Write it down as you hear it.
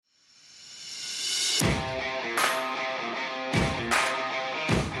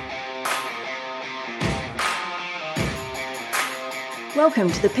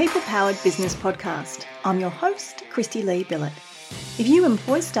Welcome to the People Powered Business Podcast. I'm your host, Christy Lee Billett. If you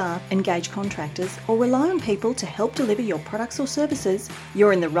employ staff, engage contractors, or rely on people to help deliver your products or services,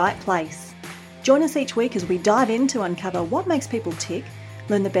 you're in the right place. Join us each week as we dive in to uncover what makes people tick,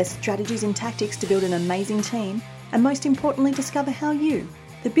 learn the best strategies and tactics to build an amazing team, and most importantly, discover how you,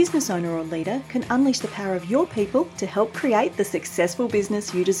 the business owner or leader, can unleash the power of your people to help create the successful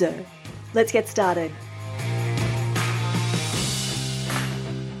business you deserve. Let's get started.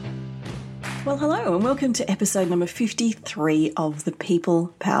 Well, hello and welcome to episode number 53 of the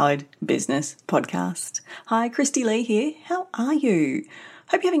People Powered Business Podcast. Hi, Christy Lee here. How are you?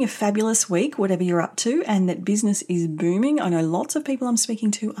 Hope you're having a fabulous week, whatever you're up to, and that business is booming. I know lots of people I'm speaking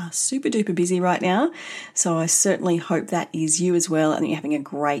to are super duper busy right now, so I certainly hope that is you as well and that you're having a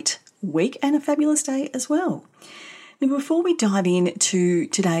great week and a fabulous day as well. Now, before we dive into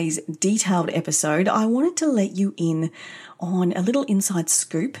today's detailed episode, I wanted to let you in on a little inside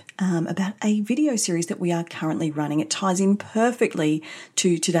scoop about a video series that we are currently running. It ties in perfectly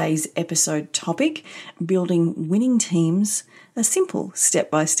to today's episode topic, building winning teams, a simple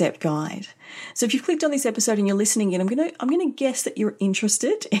step-by-step guide. So if you've clicked on this episode and you're listening in, I'm going to guess that you're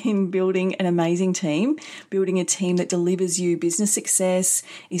interested in building an amazing team, building a team that delivers you business success,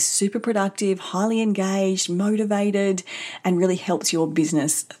 is super productive, highly engaged, motivated, and really helps your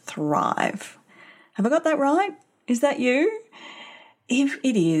business thrive. Have I got that right? Is that you? If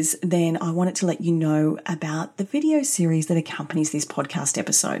it is, then I wanted to let you know about the video series that accompanies this podcast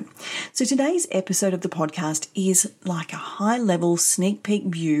episode. So today's episode of the podcast is like a high-level sneak peek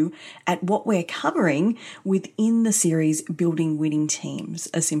view at what we're covering within the series Building Winning Teams,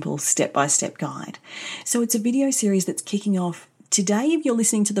 a simple step-by-step guide. So it's a video series that's kicking off today, if you're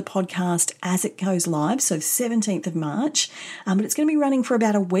listening to the podcast as it goes live, so 17th of March, but it's going to be running for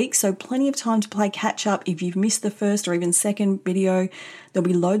about a week, so plenty of time to play catch up. If you've missed the first or even second video, there'll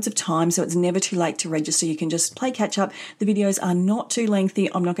be loads of time, so it's never too late to register. You can just play catch up. The videos are not too lengthy.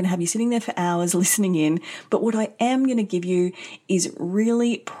 I'm not going to have you sitting there for hours listening in, but what I am going to give you is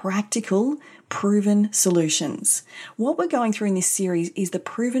really practical, proven solutions. What we're going through in this series is the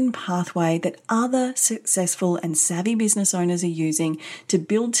proven pathway that other successful and savvy business owners are using to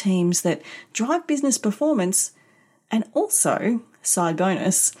build teams that drive business performance and also, side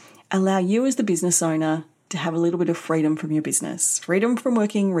bonus, allow you as the business owner to have a little bit of freedom from your business. Freedom from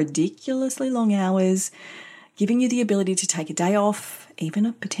working ridiculously long hours, giving you the ability to take a day off,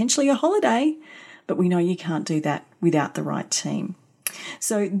 even potentially a holiday, but we know you can't do that without the right team.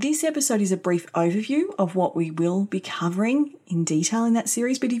 So this episode is a brief overview of what we will be covering in detail in that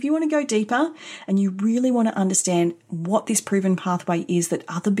series. But if you want to go deeper and you really want to understand what this proven pathway is that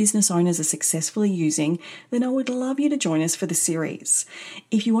other business owners are successfully using, then I would love you to join us for the series.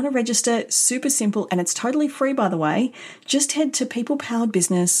 If you want to register, super simple, and it's totally free, by the way, just head to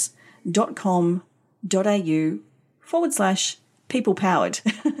peoplepoweredbusiness.com.au/peoplepowered.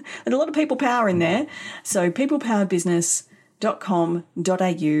 And a lot of people power in there. So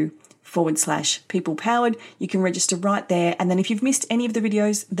peoplepoweredbusiness.com.au/people powered. You can register right there. And then if you've missed any of the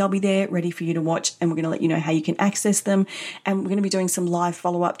videos, they'll be there ready for you to watch. And we're going to let you know how you can access them. And we're going to be doing some live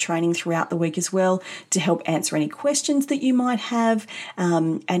follow-up training throughout the week as well to help answer any questions that you might have,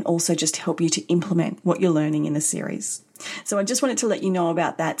 and also just help you to implement what you're learning in the series. So I just wanted to let you know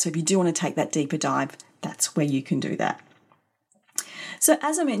about that. So if you do want to take that deeper dive, that's where you can do that. So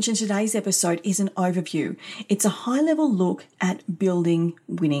as I mentioned, today's episode is an overview. It's a high-level look at building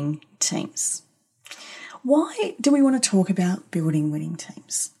winning teams. Why do we want to talk about building winning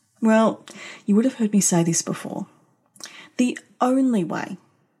teams? Well, you would have heard me say this before. The only way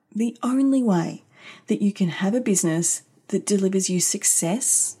that you can have a business that delivers you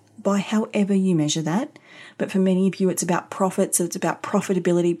success by however you measure that, but for many of you it's about profits, it's about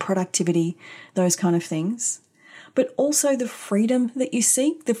profitability, productivity, those kind of things, but also the freedom that you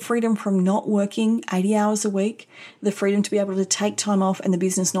seek, the freedom from not working 80 hours a week, the freedom to be able to take time off and the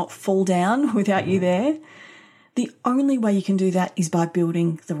business not fall down without you there. The only way you can do that is by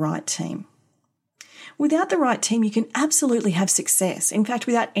building the right team. Without the right team, you can absolutely have success. In fact,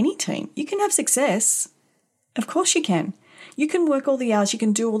 without any team, you can have success. Of course you can. You can work all the hours, you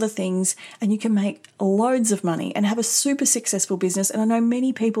can do all the things, and you can make loads of money and have a super successful business. And I know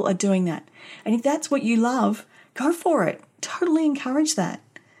many people are doing that. And if that's what you love, go for it. Totally encourage that.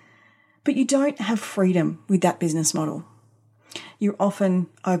 But you don't have freedom with that business model. You're often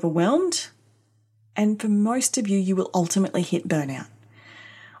overwhelmed, and for most of you, you will ultimately hit burnout.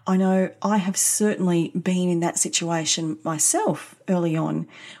 I know I have certainly been in that situation myself early on,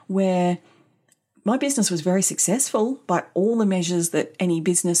 where my business was very successful by all the measures that any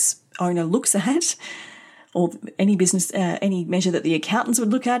business owner looks at. or any business, any measure that the accountants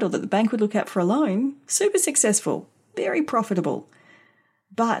would look at or that the bank would look at for a loan, super successful, very profitable,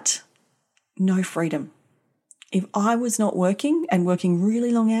 but no freedom. If I was not working and working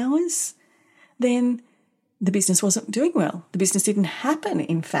really long hours, then the business wasn't doing well. The business didn't happen,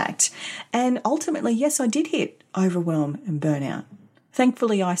 in fact. And ultimately, yes, I did hit overwhelm and burnout.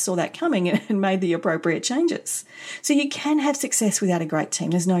 Thankfully, I saw that coming and made the appropriate changes. So you can have success without a great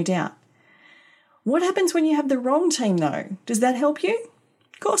team, there's no doubt. What happens when you have the wrong team, though? Does that help you?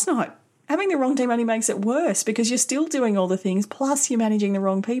 Of course not. Having the wrong team only makes it worse because you're still doing all the things, plus you're managing the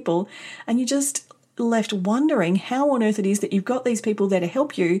wrong people, and you're just left wondering how on earth it is that you've got these people there to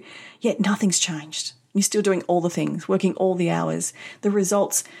help you, yet nothing's changed. You're still doing all the things, working all the hours. The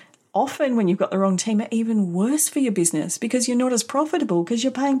results often when you've got the wrong team are even worse for your business because you're not as profitable because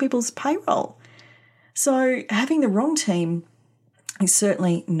you're paying people's payroll. So having the wrong team is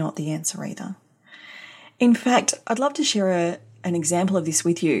certainly not the answer either. In fact, I'd love to share an example of this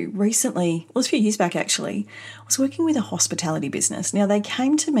with you. Recently, well, it was a few years back actually, I was working with a hospitality business. Now, they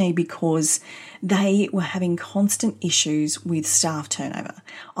came to me because they were having constant issues with staff turnover.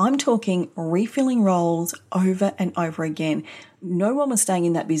 I'm talking refilling roles over and over again. No one was staying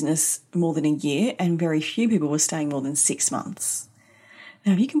in that business more than a year, and very few people were staying more than 6 months.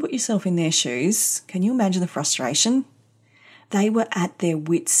 Now, if you can put yourself in their shoes, can you imagine the frustration? They were at their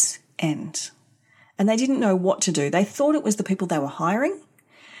wits' end. And they didn't know what to do. They thought it was the people they were hiring.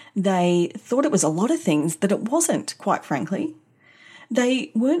 They thought it was a lot of things that it wasn't, quite frankly.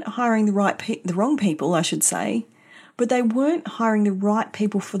 They weren't hiring the wrong people, I should say, but they weren't hiring the right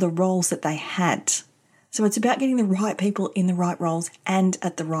people for the roles that they had. So it's about getting the right people in the right roles and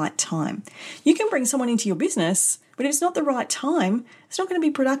at the right time. You can bring someone into your business, but if it's not the right time, it's not going to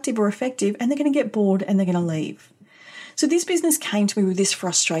be productive or effective, and they're going to get bored and they're going to leave. So this business came to me with this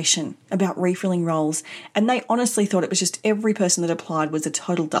frustration about refilling roles, and they honestly thought it was just every person that applied was a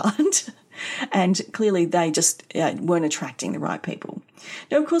total dart, and clearly they just weren't attracting the right people.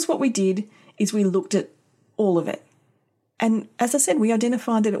 Now, of course, what we did is we looked at all of it. And as I said, we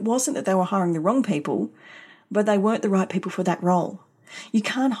identified that it wasn't that they were hiring the wrong people, but they weren't the right people for that role. You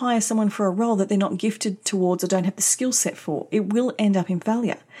can't hire someone for a role that they're not gifted towards or don't have the skill set for. It will end up in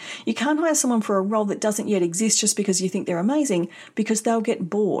failure. You can't hire someone for a role that doesn't yet exist just because you think they're amazing, because they'll get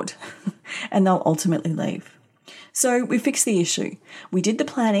bored and they'll ultimately leave. So we fixed the issue. We did the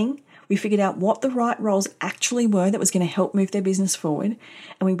planning. We figured out what the right roles actually were that was going to help move their business forward.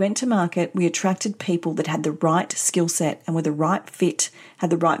 And we went to market. We attracted people that had the right skill set and were the right fit,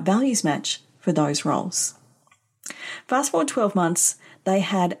 had the right values match for those roles. Fast forward 12 months, they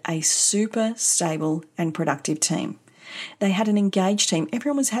had a super stable and productive team. They had an engaged team.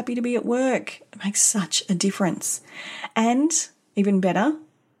 Everyone was happy to be at work. It makes such a difference. And even better,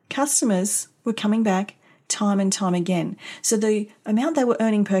 customers were coming back time and time again. So the amount they were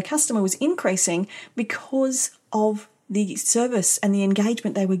earning per customer was increasing because of the service and the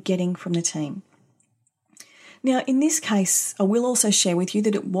engagement they were getting from the team. Now, in this case, I will also share with you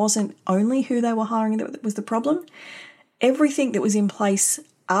that it wasn't only who they were hiring that was the problem. Everything that was in place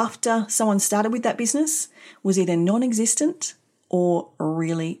after someone started with that business was either non-existent or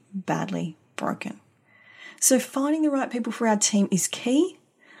really badly broken. So finding the right people for our team is key,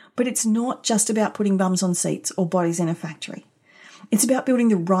 but it's not just about putting bums on seats or bodies in a factory. It's about building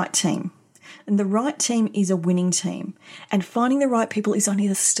the right team. And the right team is a winning team. And finding the right people is only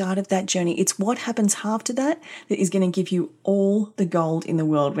the start of that journey. It's what happens after that that is going to give you all the gold in the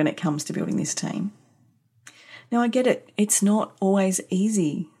world when it comes to building this team. Now, I get it. It's not always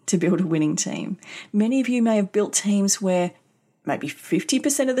easy to build a winning team. Many of you may have built teams where maybe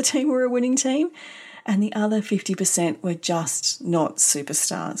 50% of the team were a winning team and the other 50% were just not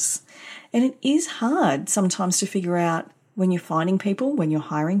superstars. And it is hard sometimes to figure out when you're finding people, when you're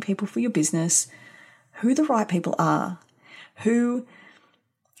hiring people for your business, who the right people are, who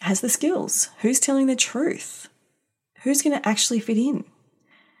has the skills, who's telling the truth, who's going to actually fit in.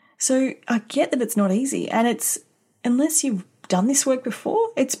 So I get that it's not easy, and it's, unless you've done this work before,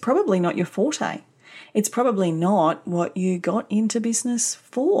 it's probably not your forte. It's probably not what you got into business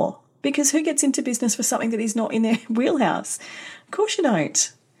for, because who gets into business for something that is not in their wheelhouse? Of course you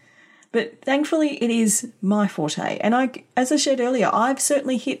don't. But thankfully, it is my forte. And as I shared earlier, I've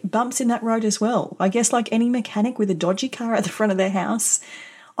certainly hit bumps in that road as well. I guess like any mechanic with a dodgy car at the front of their house,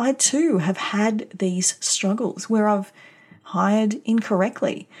 I too have had these struggles where I've hired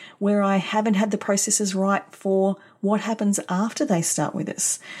incorrectly, where I haven't had the processes right for what happens after they start with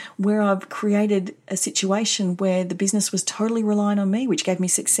us, where I've created a situation where the business was totally relying on me, which gave me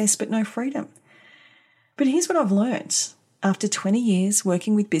success but no freedom. But here's what I've learned. After 20 years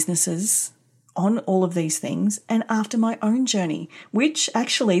working with businesses on all of these things and after my own journey, which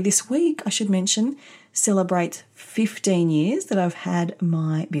actually this week, I should mention, celebrates 15 years that I've had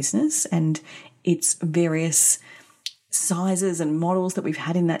my business and its various sizes and models that we've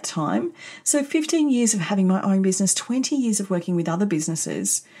had in that time. So 15 years of having my own business, 20 years of working with other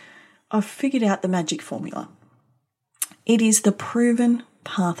businesses, I've figured out the magic formula. It is the proven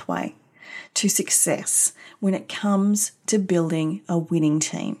pathway to success when it comes to building a winning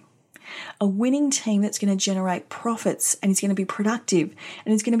team. A winning team that's going to generate profits and is going to be productive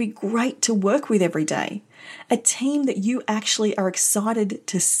and is going to be great to work with every day. A team that you actually are excited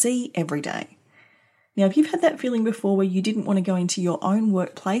to see every day. Now, if you've had that feeling before where you didn't want to go into your own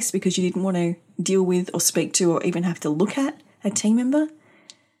workplace because you didn't want to deal with or speak to or even have to look at a team member,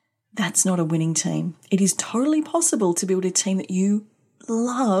 that's not a winning team. It is totally possible to build a team that you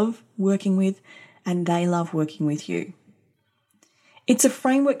love working with and they love working with you. It's a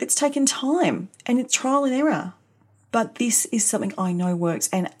framework that's taken time and it's trial and error. But this is something I know works,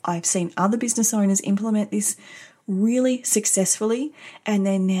 and I've seen other business owners implement this really successfully, and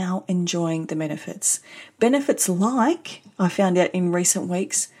they're now enjoying the benefits. Benefits like, I found out in recent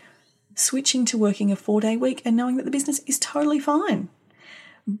weeks, switching to working a 4-day week and knowing that the business is totally fine.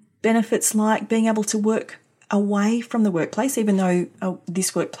 Benefits like being able to work away from the workplace, even though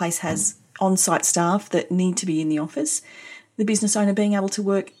this workplace has on-site staff that need to be in the office. The business owner being able to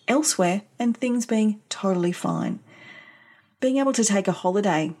work elsewhere and things being totally fine. Being able to take a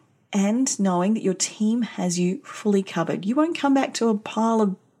holiday and knowing that your team has you fully covered. You won't come back to a pile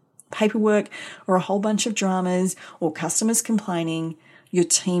of paperwork or a whole bunch of dramas or customers complaining. Your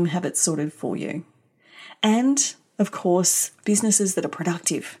team have it sorted for you. And, of course, businesses that are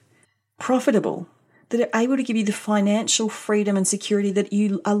productive, profitable, that are able to give you the financial freedom and security that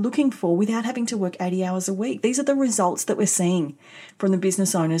you are looking for without having to work 80 hours a week. These are the results that we're seeing from the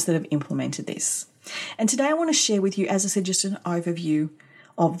business owners that have implemented this. And today I want to share with you, as I said, just an overview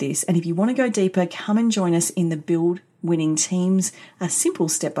of this. And if you want to go deeper, come and join us in the Build Winning Teams, a simple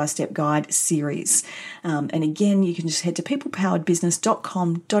step-by-step guide series. And again, you can just head to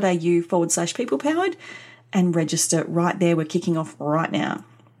peoplepoweredbusiness.com.au/peoplepowered and register right there. We're kicking off right now.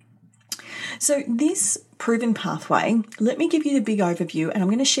 So this proven pathway, let me give you the big overview, and I'm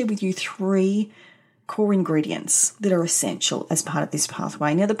going to share with you 3 core ingredients that are essential as part of this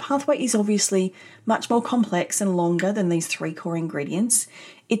pathway. Now, the pathway is obviously much more complex and longer than these 3 core ingredients.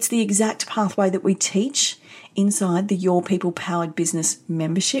 It's the exact pathway that we teach inside the Your People Powered Business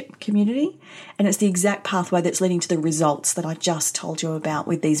membership community, and it's the exact pathway that's leading to the results that I just told you about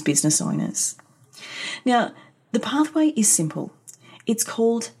with these business owners. Now, the pathway is simple. It's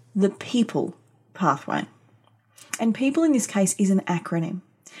called the People Pathway. And people in this case is an acronym.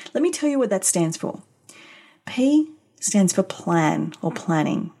 Let me tell you what that stands for. P stands for plan or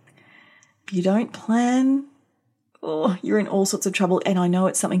planning. If you don't plan, you're in all sorts of trouble. And I know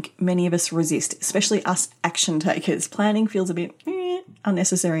it's something many of us resist, especially us action takers. Planning feels a bit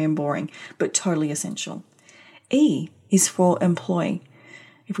unnecessary and boring, but totally essential. E is for employ.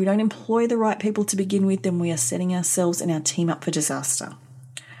 If we don't employ the right people to begin with, then we are setting ourselves and our team up for disaster.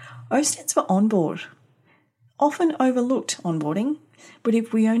 O stands for onboard. Often overlooked onboarding, but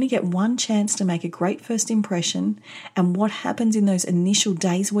if we only get one chance to make a great first impression, and what happens in those initial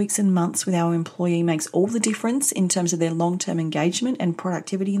days, weeks, and months with our employee makes all the difference in terms of their long-term engagement and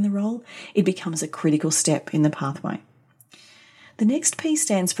productivity in the role, it becomes a critical step in the pathway. The next P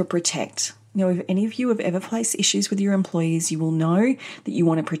stands for protect. Now, if any of you have ever faced issues with your employees, you will know that you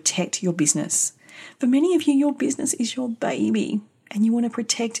want to protect your business. For many of you, your business is your baby, and you want to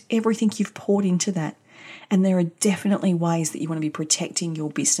protect everything you've poured into that. And there are definitely ways that you want to be protecting your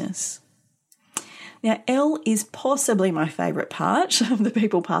business. Now, L is possibly my favourite part of the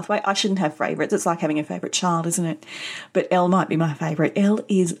people pathway. I shouldn't have favourites. It's like having a favourite child, isn't it? But L might be my favourite. L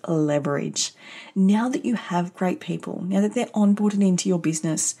is leverage. Now that you have great people, now that they're onboarded into your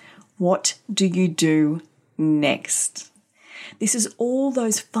business, what do you do next? This is all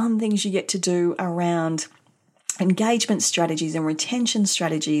those fun things you get to do around engagement strategies and retention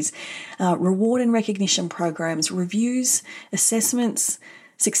strategies, reward and recognition programs, reviews, assessments,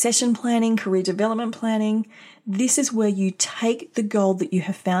 succession planning, career development planning. This is where you take the goal that you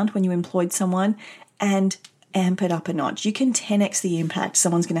have found when you employed someone and amp it up a notch. You can 10x the impact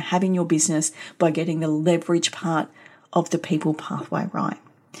someone's going to have in your business by getting the leverage part of the people pathway right.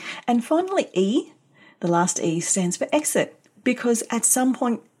 And finally, E, the last E, stands for exit, because at some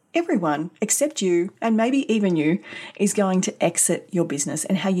point, everyone except you, and maybe even you, is going to exit your business.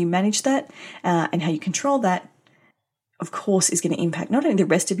 And how you manage that and how you control that, of course, is going to impact not only the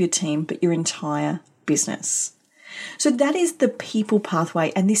rest of your team, but your entire business. So that is the people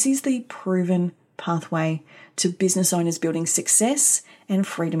pathway, and this is the proven pathway to business owners building success and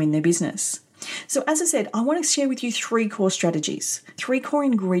freedom in their business. So as I said, I want to share with you 3 core strategies, 3 core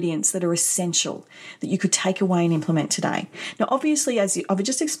ingredients that are essential that you could take away and implement today. Now, obviously, as I've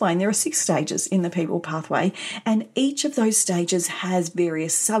just explained, there are 6 stages in the people pathway, and each of those stages has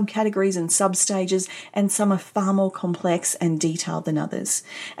various subcategories and substages, and some are far more complex and detailed than others.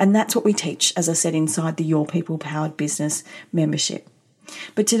 And that's what we teach, as I said, inside the Your People Powered Business membership.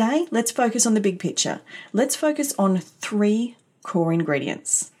 But today, let's focus on the big picture. Let's focus on 3 core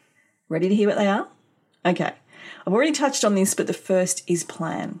ingredients. Ready to hear what they are? Okay, I've already touched on this, but the first is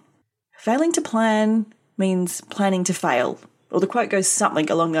plan. Failing to plan means planning to fail, or the quote goes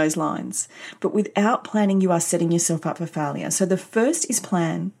something along those lines. But without planning, you are setting yourself up for failure. So the first is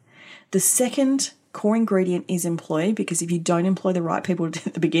plan. The second core ingredient is employ, because if you don't employ the right people at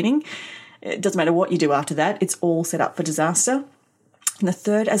the beginning, it doesn't matter what you do after that, it's all set up for disaster. And the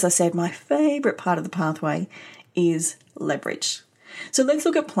third, as I said, my favorite part of the pathway is leverage. So let's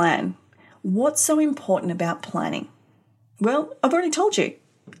look at plan. What's so important about planning? Well, I've already told you.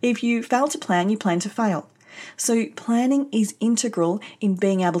 If you fail to plan, you plan to fail. So planning is integral in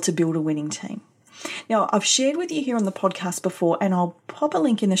being able to build a winning team. Now, I've shared with you here on the podcast before, and I'll pop a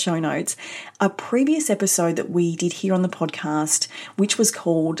link in the show notes, a previous episode that we did here on the podcast, which was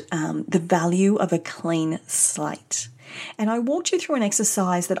called The Value of a Clean Slate. And I walked you through an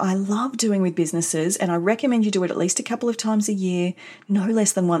exercise that I love doing with businesses, and I recommend you do it at least a couple of times a year, no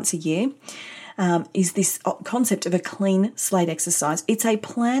less than once a year, is this concept of a clean slate exercise. It's a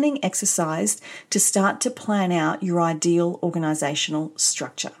planning exercise to start to plan out your ideal organizational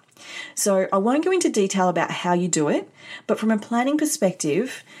structure. So I won't go into detail about how you do it, but from a planning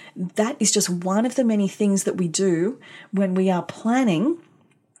perspective, that is just one of the many things that we do when we are planning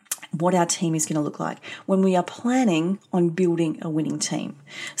what our team is going to look like, when we are planning on building a winning team.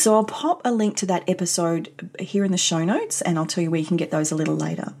 So I'll pop a link to that episode here in the show notes, and I'll tell you where you can get those a little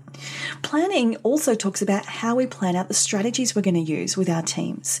later. Planning also talks about how we plan out the strategies we're going to use with our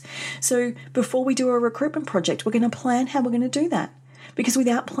teams. So before we do a recruitment project, we're going to plan how we're going to do that. Because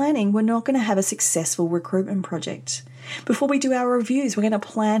without planning, we're not going to have a successful recruitment project. Before we do our reviews, we're going to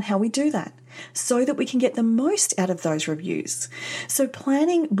plan how we do that so that we can get the most out of those reviews. So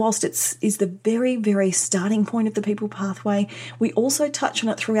planning, whilst it is the very, very starting point of the people pathway, we also touch on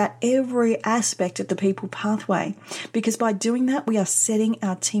it throughout every aspect of the people pathway. Because by doing that, we are setting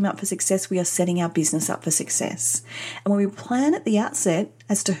our team up for success. We are setting our business up for success. And when we plan at the outset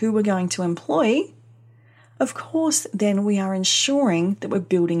as to who we're going to employ, of course, then we are ensuring that we're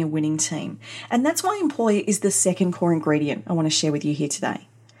building a winning team. And that's why employer is the second core ingredient I want to share with you here today.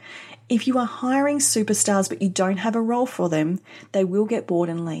 If you are hiring superstars but you don't have a role for them, they will get bored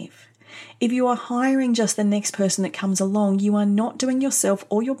and leave. If you are hiring just the next person that comes along, you are not doing yourself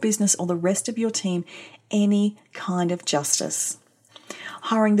or your business or the rest of your team any kind of justice.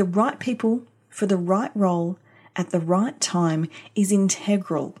 Hiring the right people for the right role at the right time is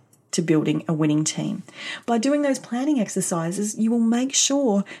integral to building a winning team. By doing those planning exercises, you will make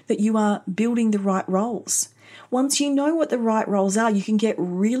sure that you are building the right roles. Once you know what the right roles are, you can get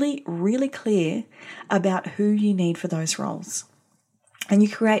really, really clear about who you need for those roles. And you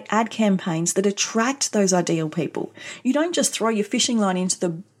create ad campaigns that attract those ideal people. You don't just throw your fishing line into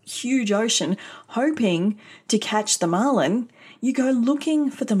the huge ocean hoping to catch the marlin. You go looking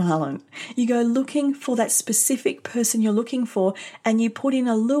for the marlin. You go looking for that specific person you're looking for, and you put in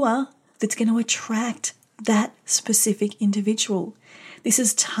a lure that's going to attract that specific individual. This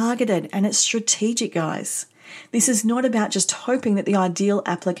is targeted and it's strategic, guys. This is not about just hoping that the ideal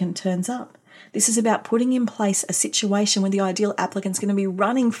applicant turns up. This is about putting in place a situation where the ideal applicant's going to be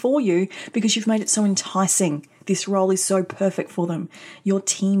running for you because you've made it so enticing. This role is so perfect for them. Your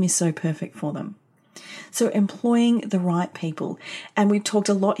team is so perfect for them. So employing the right people. And we've talked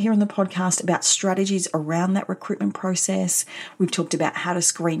a lot here on the podcast about strategies around that recruitment process. We've talked about how to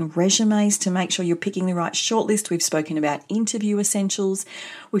screen resumes to make sure you're picking the right shortlist. We've spoken about interview essentials.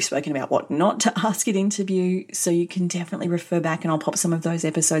 We've spoken about what not to ask at interview. So you can definitely refer back, and I'll pop some of those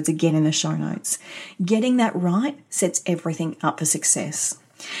episodes again in the show notes. Getting that right sets everything up for success.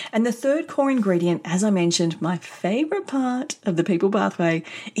 And the third core ingredient, as I mentioned, my favorite part of the people pathway,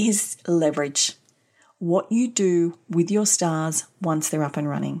 is leverage. What you do with your stars once they're up and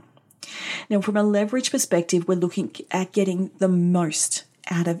running. Now, from a leverage perspective, we're looking at getting the most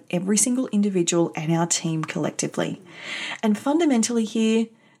out of every single individual and our team collectively. And fundamentally here,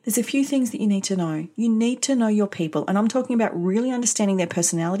 there's a few things that you need to know. You need to know your people, and I'm talking about really understanding their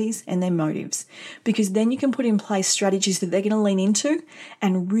personalities and their motives, because then you can put in place strategies that they're going to lean into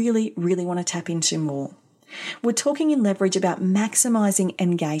and really, really want to tap into more. We're talking in Leverage about maximizing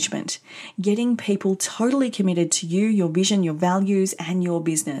engagement, getting people totally committed to you, your vision, your values, and your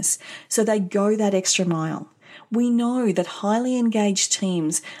business, so they go that extra mile. We know that highly engaged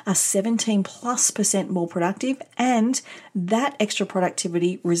teams are 17+% more productive, and that extra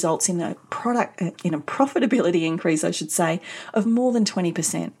productivity results in a profitability increase, I should say, of more than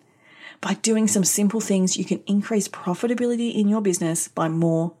 20%. By doing some simple things, you can increase profitability in your business by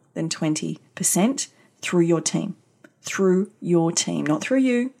more than 20% through your team. Through your team, not through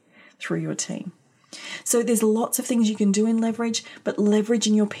you, through your team. So there's lots of things you can do in Leverage, but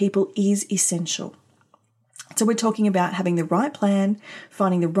leveraging your people is essential. So we're talking about having the right plan,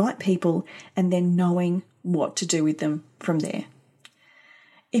 finding the right people, and then knowing what to do with them from there.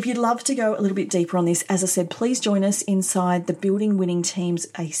 If you'd love to go a little bit deeper on this, as I said, please join us inside the Building Winning Teams,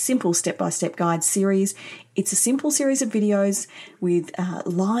 a simple step-by-step guide series. It's a simple series of videos with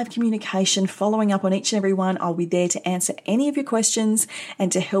live communication, following up on each and every one. I'll be there to answer any of your questions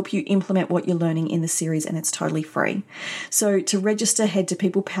and to help you implement what you're learning in the series, and it's totally free. So to register, head to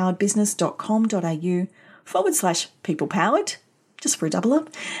peoplepoweredbusiness.com.au/peoplepowered, just for a double up,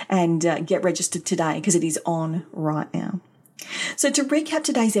 and get registered today because it is on right now. So to recap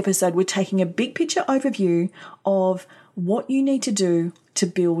today's episode, we're taking a big picture overview of what you need to do to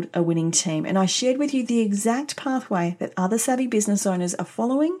build a winning team. And I shared with you the exact pathway that other savvy business owners are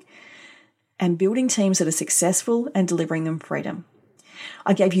following and building teams that are successful and delivering them freedom.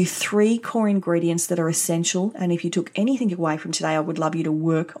 I gave you 3 core ingredients that are essential. And if you took anything away from today, I would love you to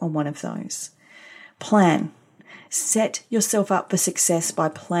work on one of those. Plan. Set yourself up for success by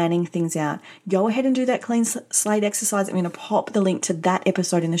planning things out. Go ahead and do that clean slate exercise. I'm going to pop the link to that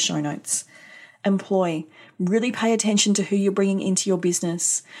episode in the show notes. Employ. Really pay attention to who you're bringing into your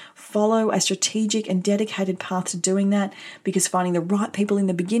business. Follow a strategic and dedicated path to doing that, because finding the right people in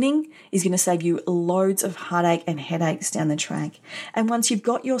the beginning is going to save you loads of heartache and headaches down the track. And once you've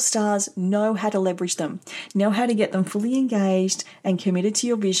got your stars, know how to leverage them. Know how to get them fully engaged and committed to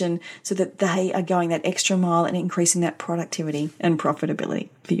your vision so that they are going that extra mile and increasing that productivity and profitability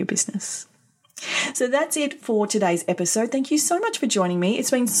for your business. So that's it for today's episode. Thank you so much for joining me.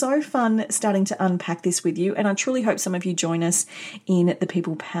 It's been so fun starting to unpack this with you, and I truly hope some of you join us in the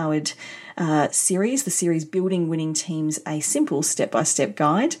People Powered series, the series Building Winning Teams, a simple step-by-step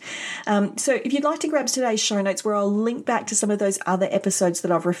guide. So if you'd like to grab today's show notes, where I'll link back to some of those other episodes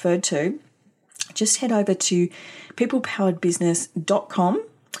that I've referred to, just head over to peoplepoweredbusiness.com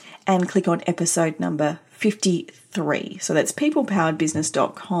and click on episode number 53. So that's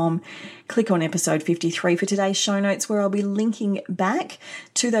peoplepoweredbusiness.com. Click on episode 53 for today's show notes, where I'll be linking back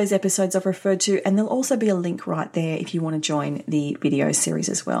to those episodes I've referred to. And there'll also be a link right there if you want to join the video series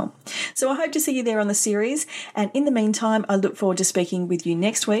as well. So I hope to see you there on the series. And in the meantime, I look forward to speaking with you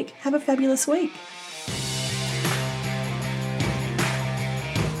next week. Have a fabulous week.